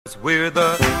We're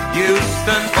the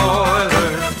Houston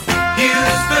Oilers,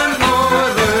 Houston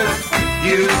Oilers,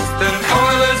 Houston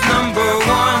Oilers #1.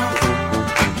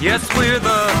 Yes, we're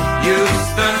the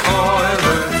Houston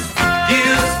Oilers,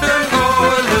 Houston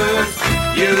Oilers,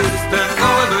 Houston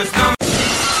Oilers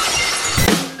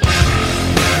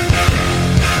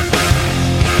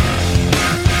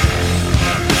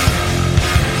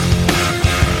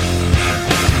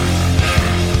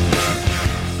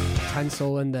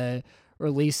Tunsil and the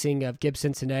releasing of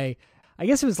Gibson today. I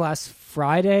guess it was last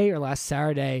Friday or last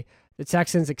Saturday, the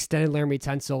Texans extended Laremy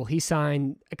Tunsil. He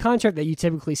signed a contract that you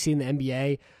typically see in the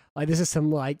NBA. Like this is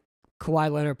some like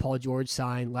Kawhi Leonard, Paul George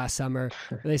signed last summer.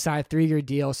 Where they signed a 3-year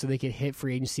deal so they could hit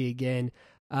free agency again,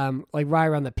 like right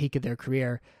around the peak of their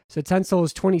career. So Tunsil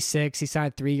is 26. He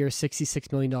signed a 3-year,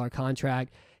 $66 million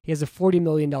contract. He has a $40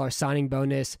 million signing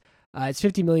bonus. It's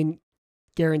 $50 million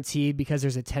guaranteed because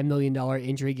there's a $10 million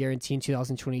injury guarantee in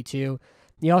 2022.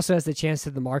 He also has the chance to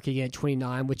the market again at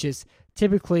 29, which is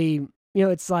typically,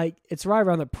 it's right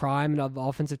around the prime of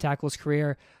offensive tackle's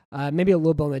career. Maybe a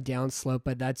little bit on the downslope,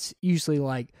 but that's usually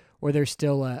like where there's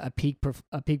still a peak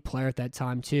player at that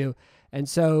time too. And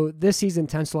so this season,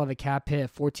 Tunsil will have a cap hit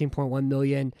of $14.1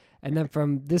 million, and then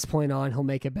from this point on, he'll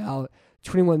make about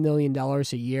 $21 million a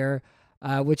year,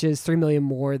 which is $3 million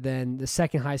more than the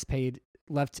second highest paid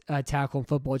left tackle in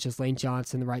football, which is Lane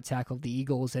Johnson, the right tackle of the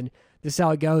Eagles. And this is how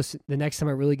it goes. The next time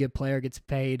a really good player gets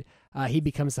paid, he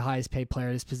becomes the highest paid player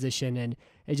at his position, and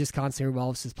it just constantly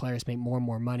revolves as players make more and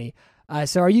more money.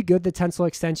 So are you good with the Tunsil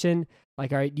extension? Like,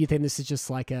 do you think this is just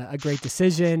like a great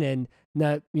decision and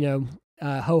not,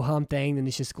 ho-hum thing, and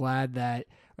it's just glad that,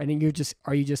 I think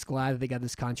are you just glad that they got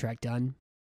this contract done?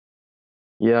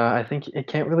 Yeah, I think it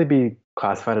can't really be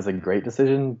classified as a great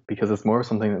decision because it's more of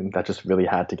something that just really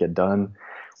had to get done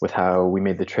with how we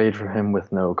made the trade for him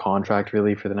with no contract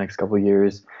really for the next couple of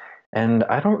years. And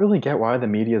I don't really get why the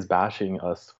media is bashing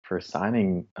us for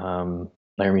signing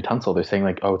Laremy Tunsil. They're saying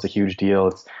like, oh, it's a huge deal.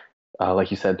 It's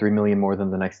like you said, $3 million more than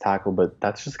the next tackle, but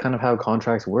that's just kind of how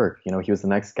contracts work. He was the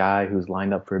next guy who's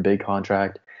lined up for a big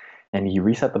contract, and he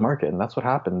reset the market, and that's what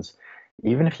happens.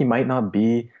 Even if he might not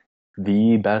be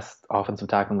the best offensive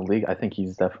tackle in the league, I think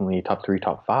he's definitely top 3,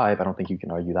 top 5. I don't think you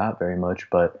can argue that very much,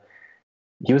 but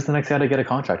he was the next guy to get a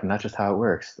contract, and that's just how it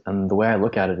works. And the way I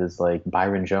look at it is like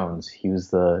Byron Jones. He was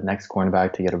the next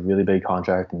cornerback to get a really big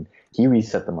contract, and he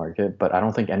reset the market, but I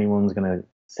don't think anyone's going to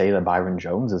say that Byron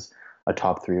Jones is a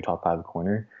top 3 or top 5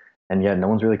 corner. And yet no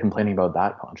one's really complaining about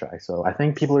that contract. So I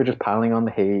think people are just piling on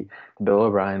the hate to Bill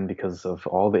O'Brien because of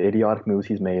all the idiotic moves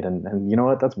he's made. And you know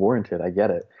what? That's warranted. I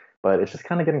get it. But it's just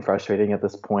kind of getting frustrating at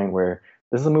this point where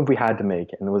this is a move we had to make.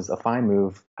 And it was a fine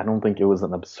move. I don't think it was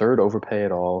an absurd overpay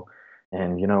at all.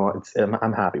 And,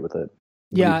 I'm happy with it.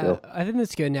 Yeah, I think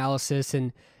that's good analysis.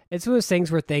 And it's one of those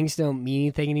things where things don't mean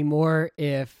anything anymore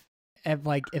if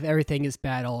everything is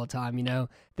bad all the time,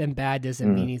 then bad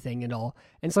doesn't mean anything at all.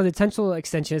 And so the potential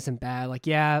extension isn't bad.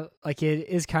 It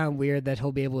is kind of weird that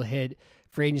he'll be able to hit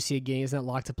free agency again. He's not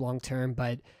locked up long term,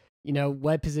 but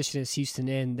what position is Houston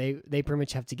in? They pretty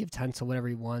much have to give Tunsil whatever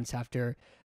he wants after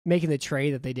making the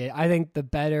trade that they did. I think the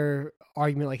better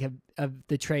argument of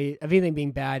the trade of anything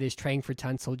being bad is trading for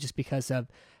Tunsil just because of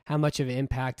how much of an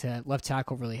impact a left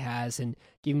tackle really has, and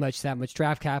giving that much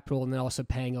draft capital, and then also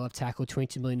paying a left tackle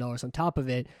 $22 million on top of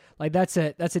it. Like that's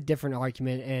a different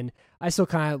argument. And I still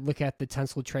kind of look at the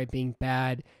Tunsil trade being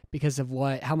bad because of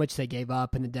how much they gave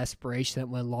up and the desperation that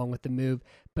went along with the move.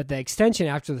 But the extension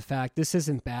after the fact, this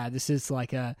isn't bad. This is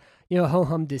like a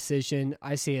ho-hum decision.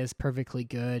 I see it as perfectly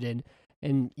good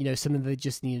and something that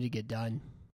just needed to get done.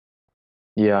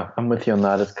 Yeah, I'm with you on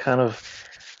that. It's kind of,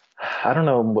 I don't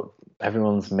know what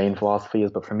everyone's main philosophy is,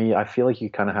 but for me, I feel like you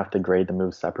kind of have to grade the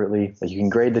move separately. Like you can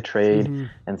grade the trade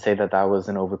and say that was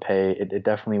an overpay. It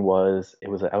definitely was. It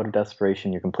was out of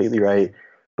desperation. You're completely right.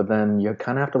 But then you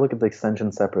kind of have to look at the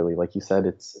extension separately. Like you said,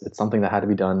 it's something that had to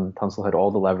be done. Tunsil had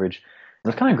all the leverage.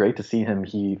 And it's kind of great to see him.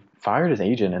 He fired his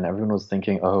agent, and everyone was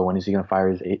thinking, oh, when is he going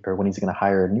to when is he going to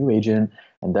hire a new agent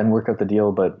and then work out the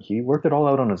deal? But he worked it all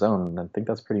out on his own, and I think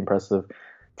that's pretty impressive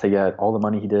to get all the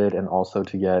money he did, and also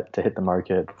to hit the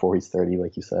market before he's 30,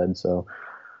 like you said. So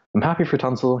I'm happy for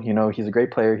Tunsil. He's a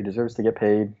great player. He deserves to get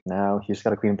paid. Now he's just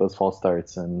got to clean up those false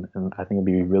starts, and I think it'll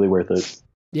be really worth it.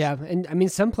 Yeah, and I mean,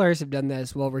 some players have done that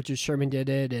as well. Richard Sherman did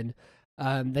it, and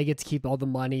they get to keep all the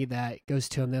money that goes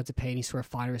to him. They don't have to pay any sort of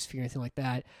finder's fee or anything like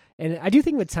that. And I do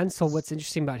think with Tunsil, what's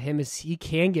interesting about him is he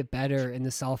can get better in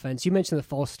this offense. You mentioned the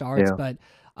false starts, but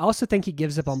I also think he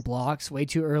gives up on blocks way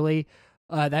too early.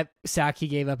 That sack he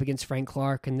gave up against Frank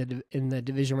Clark in the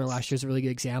division round last year is a really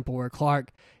good example where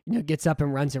Clark, gets up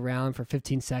and runs around for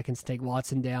 15 seconds to take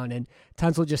Watson down, and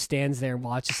Tunsil just stands there and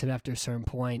watches him after a certain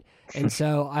point. And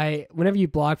so whenever you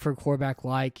block for a quarterback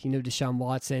like, Deshaun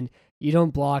Watson, you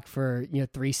don't block for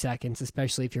 3 seconds,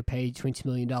 especially if you're paid $22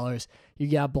 million. You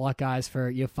got to block guys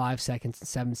for 5 seconds and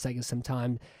 7 seconds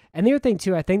sometime. And the other thing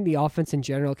too, I think the offense in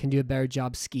general can do a better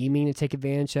job scheming to take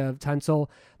advantage of Tunsil.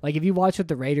 Like if you watch what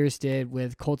the Raiders did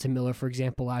with Colton Miller, for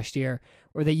example, last year,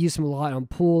 where they used him a lot on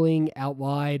pulling out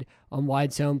wide, on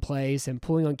wide zone plays, and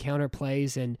pulling on counter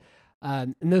plays, and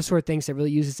those sort of things that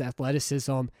really uses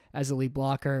athleticism as a lead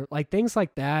blocker, like things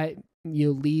like that.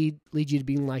 Lead you to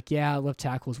being like, yeah, left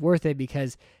tackle is worth it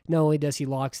because not only does he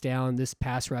locks down this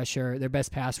pass rusher, their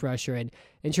best pass rusher, and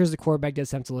ensures the quarterback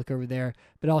doesn't have to look over there,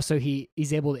 but also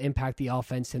he's able to impact the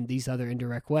offense in these other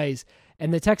indirect ways.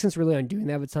 And the Texans really aren't doing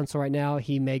that with Tunsil right now.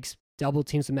 He makes double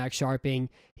teams with Max Sharping.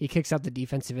 He kicks out the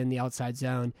defensive in the outside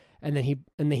zone, and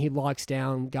then he locks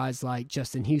down guys like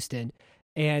Justin Houston.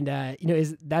 And,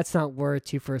 that's not worth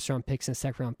 2 first-round picks and a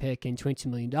second-round pick and $22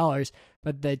 million.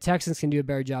 But the Texans can do a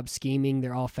better job scheming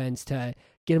their offense to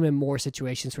get them in more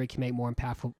situations where he can make more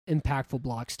impactful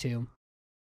blocks too.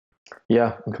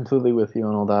 Yeah, I'm completely with you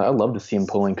on all that. I love to see him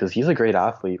pulling because he's a great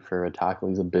athlete for a tackle.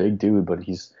 He's a big dude, but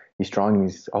he's strong and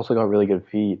he's also got really good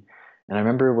feet. And I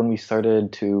remember when we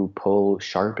started to pull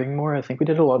Sharping more, I think we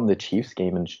did a lot in the Chiefs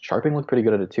game, and Sharping looked pretty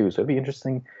good at it too. So it'd be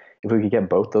interesting if we could get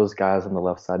both those guys on the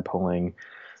left side pulling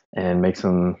and make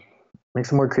some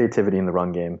more creativity in the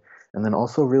run game. And then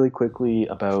also really quickly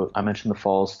I mentioned the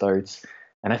false starts,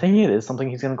 and I think it is something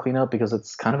he's going to clean up because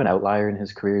it's kind of an outlier in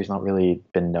his career. He's not really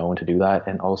been known to do that.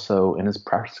 And also in his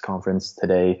practice conference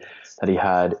today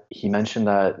that he mentioned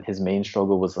that his main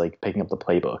struggle was like picking up the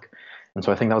playbook. And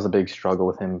so I think that was a big struggle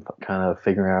with him kind of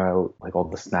figuring out like all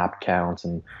the snap counts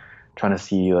and trying to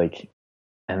see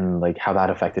how that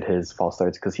affected his false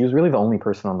starts, because he was really the only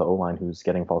person on the O-line who's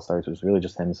getting false starts. It was really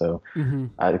just him. So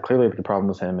clearly the problem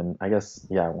was him. And I guess,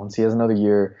 once he has another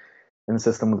year in the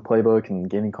system with the playbook and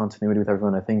gaining continuity with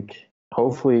everyone, I think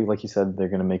hopefully, like you said, they're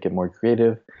going to make it more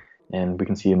creative and we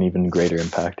can see an even greater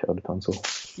impact out of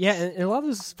Tunsil. Yeah, and a lot of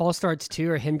those false starts too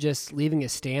are him just leaving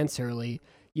his stance early.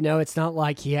 It's not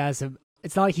like he's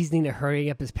needing to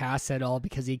hurry up his pass at all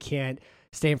because he can't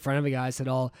stay in front of the guys at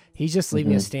all. He's just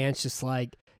leaving a stance just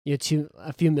like, a few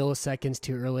milliseconds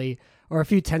too early, or a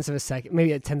few tenths of a second,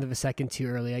 maybe a tenth of a second too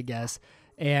early, I guess,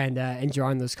 and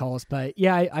drawing those calls. But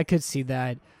yeah, I could see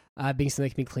that being something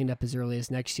that can be cleaned up as early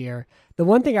as next year. The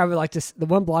one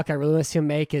block I really want to see him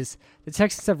make is the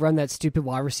Texans have run that stupid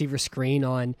wide receiver screen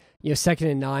on, 2nd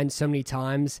and 9 so many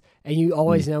times, and you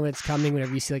always know when it's coming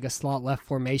whenever you see like a slot left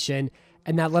formation,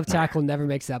 and that left tackle never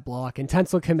makes that block. And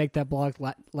Tunsil can make that block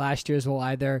last year as well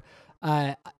either.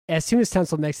 As soon as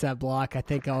Tunsil makes that block, I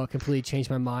think I'll completely change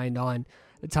my mind on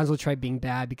the Tunsil trade being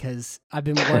bad, because I've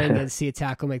been wanting to see a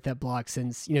tackle make that block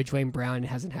since, Dwayne Brown, and it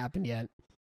hasn't happened yet.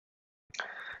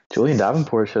 Julian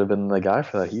Davenport should have been the guy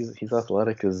for that. He's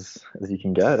athletic as you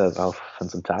can get as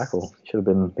offensive tackle. He should have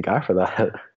been the guy for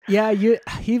that. Yeah,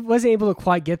 he wasn't able to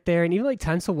quite get there, and even like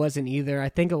Tunsil wasn't either. I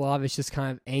think a lot of it's just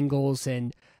kind of angles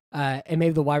and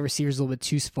maybe the wide receiver's a little bit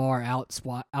too far out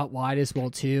wide as well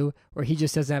too, where he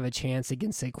just doesn't have a chance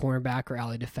against a cornerback or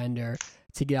alley defender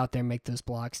to get out there and make those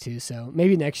blocks too. So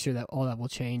maybe next year all that will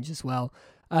change as well.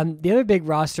 The other big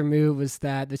roster move was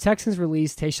that the Texans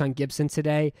released Tayshaun Gibson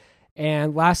today,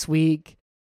 and last week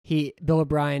Bill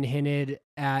O'Brien hinted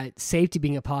at safety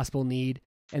being a possible need.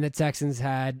 And the Texans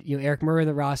had, Eric Murray in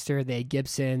the roster, they had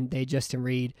Gibson, they had Justin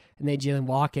Reed, and they had Jalen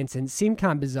Watkins. And it seemed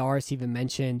kind of bizarre to even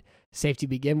mention safety to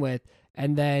begin with.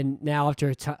 And then now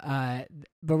but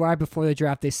right before the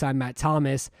draft, they signed Matt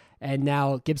Thomas, and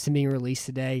now Gibson being released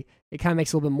today, it kind of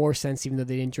makes a little bit more sense, even though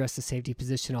they didn't address the safety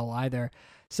position all either.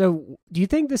 So do you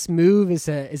think this move is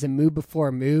a move before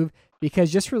a move?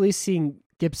 Because just releasing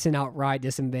Gibson outright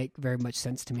doesn't make very much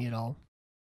sense to me at all.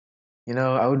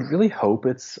 I would really hope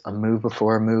it's a move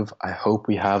before a move. I hope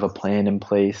we have a plan in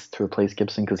place to replace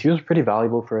Gibson, because he was pretty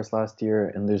valuable for us last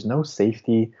year, and there's no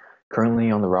safety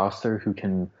currently on the roster who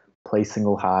can play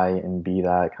single high and be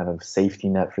that kind of safety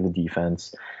net for the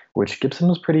defense, which Gibson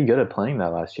was pretty good at playing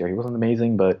that last year. He wasn't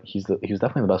amazing, but he was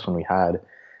definitely the best one we had.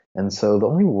 And so the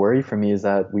only worry for me is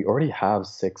that we already have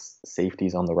 6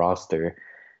 safeties on the roster,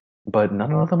 but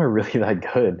none of them are really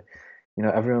that good.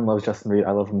 Everyone loves Justin Reed.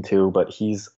 I love him too, but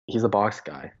he's a box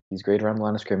guy. He's great around the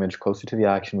line of scrimmage, closer to the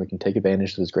action. We can take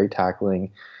advantage of his great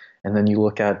tackling. And then you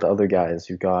look at the other guys.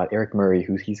 You've got Eric Murray,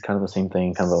 he's kind of the same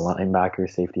thing, kind of a linebacker,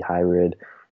 safety hybrid.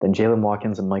 Then Jalen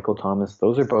Watkins and Michael Thomas.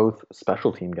 Those are both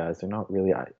special team guys. They're not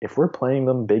really – if we're playing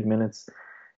them big minutes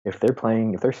if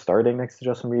they're starting next to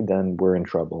Justin Reed, then we're in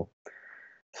trouble.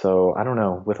 So I don't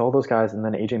know. With all those guys, and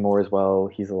then AJ Moore as well,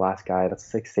 he's the last guy. That's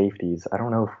six safeties. I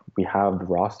don't know if we have the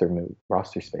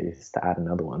roster space to add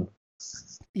another one.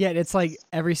 Yeah, it's like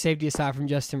every safety aside from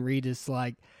Justin Reed is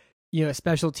like, a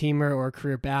special teamer or a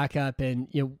career backup. And,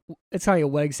 it's kind of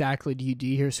like, what exactly do you do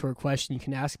here sort of question you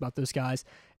can ask about those guys.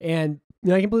 And,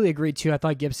 I completely agree too. I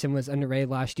thought Gibson was underrated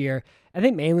last year. I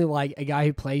think mainly like a guy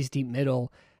who plays deep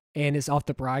middle and is off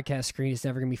the broadcast screen is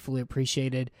never going to be fully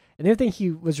appreciated. And the other thing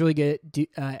he was really good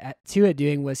at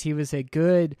doing was he was a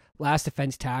good last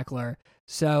defense tackler.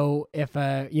 So if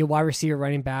a wide receiver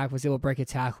running back was able to break a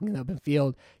tackle in the open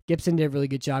field, Gibson did a really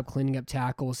good job cleaning up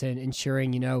tackles and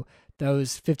ensuring,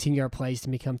 those 15-yard plays to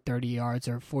become 30 yards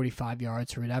or 45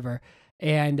 yards or whatever.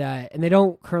 And they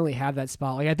don't currently have that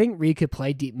spot. Like I think Reed could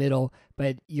play deep middle,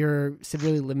 but you're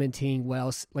severely limiting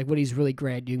what he's really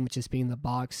great at doing, which is being in the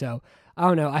box. So I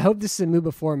don't know. I hope this is a move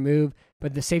before a move,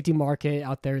 but the safety market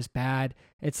out there is bad.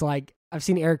 It's like I've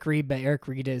seen Eric Reed, but Eric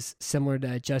Reed is similar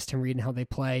to Justin Reed in how they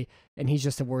play, and he's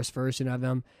just a worse version of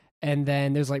him. And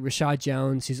then there's like Rashad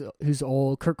Jones, who's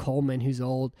old, Kirk Coleman, who's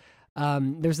old.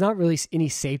 There's not really any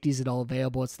safeties at all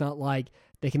available. It's not like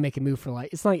they can make a move for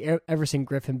it's not like Everson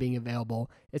Griffin being available.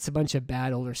 It's a bunch of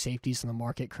bad older safeties in the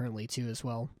market currently too as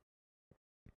well.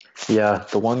 Yeah,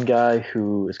 the one guy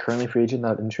who is currently free agent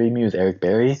that intrigued me was Eric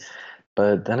Berry.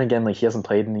 But then again, like he hasn't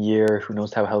played in a year. Who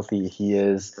knows how healthy he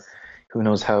is? Who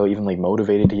knows how even like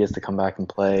motivated he is to come back and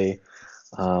play?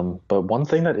 But one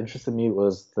thing that interested me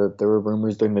was that there were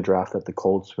rumors during the draft that the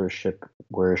Colts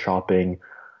were shopping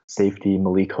safety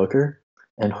Malik Hooker.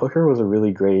 And Hooker was a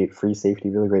really great free safety,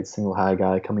 really great single high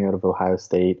guy coming out of Ohio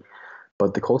State.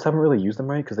 But the Colts haven't really used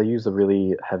him right because they use a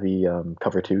really heavy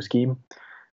cover two scheme.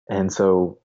 And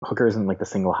so Hooker isn't like the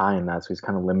single high in that, so he's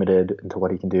kind of limited into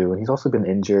what he can do. And he's also been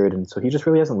injured, and so he just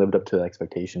really hasn't lived up to the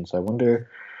expectations. So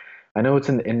I know it's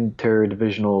an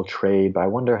interdivisional trade, but I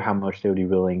wonder how much they would be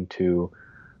willing to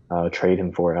trade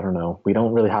him for. I don't know. We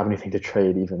don't really have anything to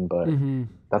trade even, but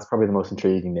that's probably the most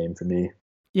intriguing name for me.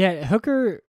 Yeah,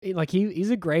 Hooker, like he's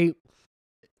a great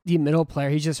middle player.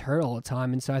 He's just hurt all the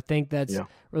time, and so I think that's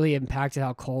really impacted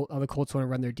how the Colts want to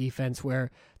run their defense,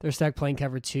 where they're stuck playing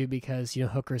cover two because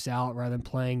Hooker's out rather than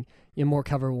playing more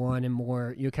cover one and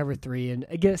more cover three, and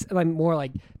I guess like more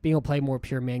like being able to play more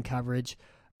pure man coverage.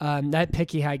 That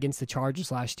pick he had against the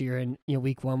Chargers last year in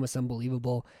week one was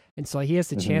unbelievable, and so he has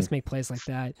the chance to make plays like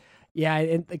that. Yeah,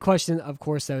 and the question, of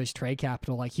course, though, is trade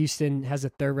capital. Like Houston has a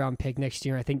third-round pick next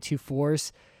year, I think 2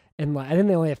 fourths, and I think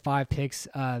they only have 5 picks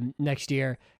next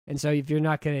year. And so if you're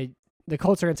not going to, the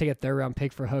Colts are going to take a third-round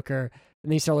pick for Hooker,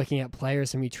 and then you start looking at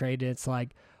players and we trade it. It's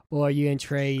like, well, are you going to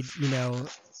trade,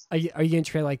 are you going to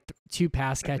trade like 2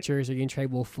 pass catchers? Are you going to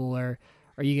trade Will Fuller?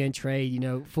 Are you going to trade,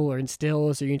 Fuller and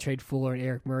Stills? Are you going to trade Fuller and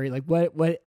Eric Murray? Like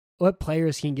what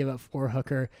players can you give up for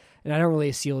Hooker? And I don't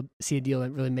really see a deal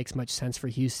that really makes much sense for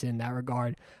Houston in that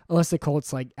regard, unless the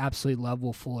Colts like absolutely love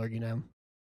Will Fuller,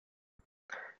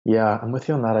 Yeah, I'm with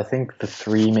you on that. I think the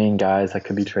 3 main guys that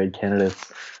could be trade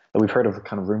candidates that we've heard of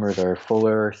kind of rumors are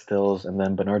Fuller, Stills, and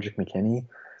then Benardrick McKinney.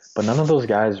 But none of those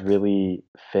guys really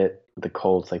fit the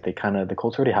Colts. Like the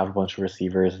Colts already have a bunch of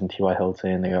receivers in T.Y.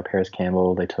 Hilton. They got Paris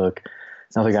Campbell. They took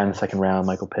another guy in the second round,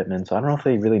 Michael Pittman. So I don't know if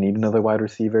they really need another wide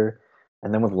receiver.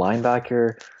 And then with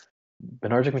linebacker,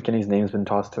 Benardrick McKinney's name's been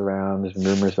tossed around. There's been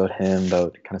rumors about him,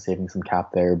 about kind of saving some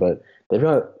cap there. But they've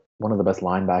got one of the best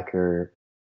linebacker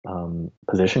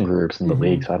position groups in the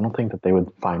league, so I don't think that they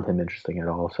would find him interesting at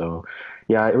all. So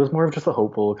yeah, it was more of just a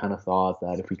hopeful kind of thought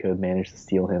that if we could manage to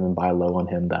steal him and buy low on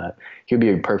him, that he would be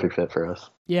a perfect fit for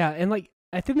us. Yeah, and like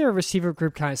I think their receiver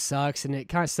group kind of sucks, and it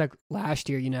kind of sucked last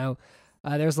year.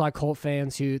 There's a lot of Colt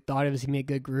fans who thought it was gonna be a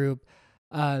good group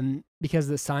because of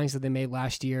the signings that they made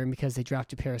last year and because they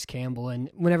drafted Paris Campbell.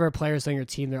 And whenever a player's on your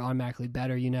team, they're automatically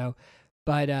better,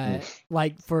 But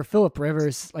like for Phillip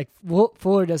Rivers, like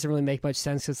Fuller doesn't really make much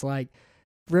sense. It's like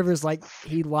Rivers, like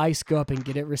he likes go up and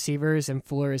get at receivers, and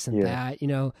Fuller isn't that,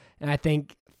 And I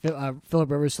think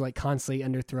Phillip Rivers will like constantly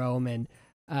underthrow him,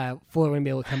 and Fuller wouldn't be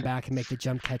able to come back and make the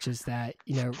jump catches that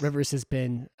Rivers has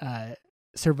been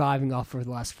surviving off for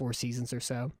the last 4 seasons or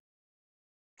so.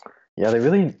 Yeah,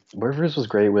 Rivers was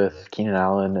great with Keenan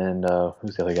Allen and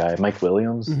who's the other guy? Mike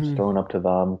Williams, throwing up to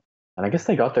them. And I guess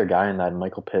they got their guy in that,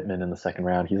 Michael Pittman, in the second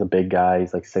round. He's a big guy.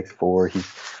 He's like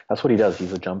 6'4". That's what he does.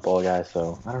 He's a jump ball guy.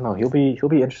 So I don't know. He'll be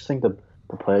interesting to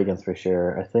play against for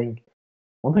sure. I think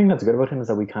one thing that's good about him is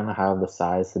that we kind of have the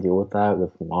size to deal with that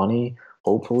with Lonnie.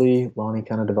 Hopefully Lonnie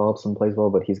kind of develops and plays well,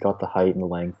 but he's got the height and the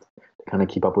length to kind of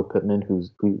keep up with Pittman,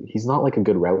 he's not like a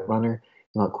good route runner.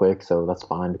 not quick, so that's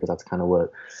fine because that's kind of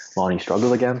what Lonnie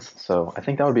struggled against. So I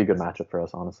think that would be a good matchup for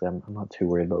us. Honestly, I'm not too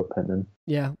worried about Pittman.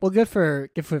 Yeah, well, good for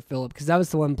Philip, because that was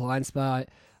the one blind spot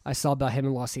I saw about him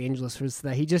in Los Angeles, was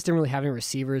that he just didn't really have any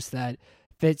receivers that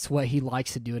fits what he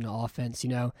likes to do in the offense.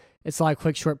 It's like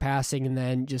quick short passing and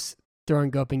then just throw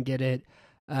and go up and get it.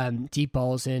 Deep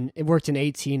balls in. It worked in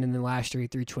 18, and then last year he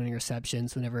threw 20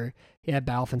 receptions whenever he had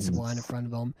bad offensive line in front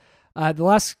of him. The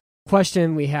last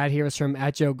question we had here was from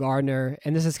at Joe Gardner,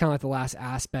 and this is kind of like the last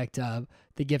aspect of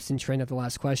the Gibson trend of the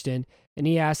last question. And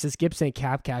he asked, is Gibson a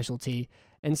cap casualty?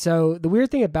 And so the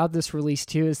weird thing about this release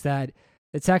too is that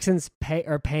the Texans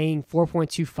are paying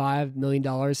 $4.25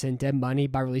 million in dead money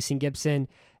by releasing Gibson,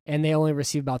 and they only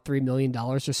receive about $3 million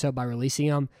or so by releasing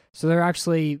him. So they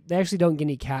actually don't get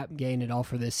any cap gain at all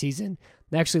for this season.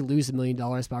 They actually lose $1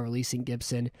 million by releasing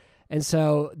Gibson. And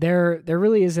so there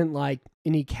really isn't like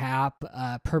any cap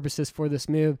purposes for this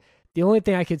move. The only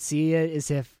thing I could see it is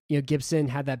if Gibson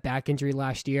had that back injury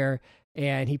last year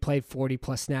and he played 40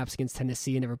 plus snaps against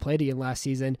Tennessee and never played again last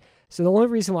season. So the only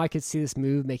reason why I could see this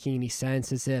move making any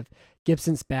sense is if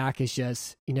Gibson's back is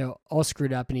just all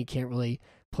screwed up and he can't really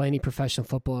play any professional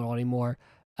football at all anymore.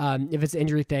 If it's an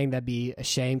injury thing, that'd be a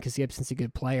shame because Gibson's a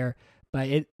good player. But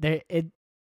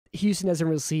Houston doesn't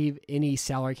receive any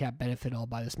salary cap benefit at all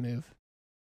by this move.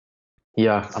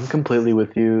 Yeah, I'm completely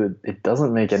with you. It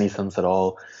doesn't make any sense at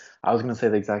all. I was going to say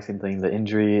the exact same thing. The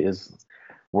injury is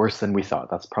worse than we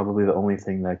thought. That's probably the only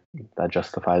thing that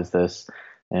justifies this.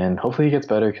 And hopefully he gets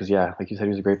better because, yeah, like you said, he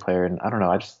was a great player. And I don't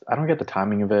know, I don't get the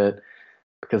timing of it,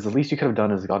 because the least you could have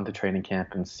done is gone to training camp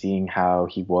and seeing how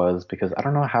he was, because I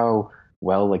don't know how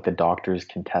well like the doctors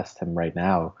can test him right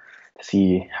now to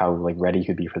see how like ready he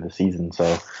could be for the season.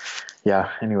 So yeah,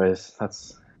 anyways,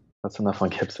 that's enough on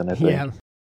Gibson, I think. Yeah,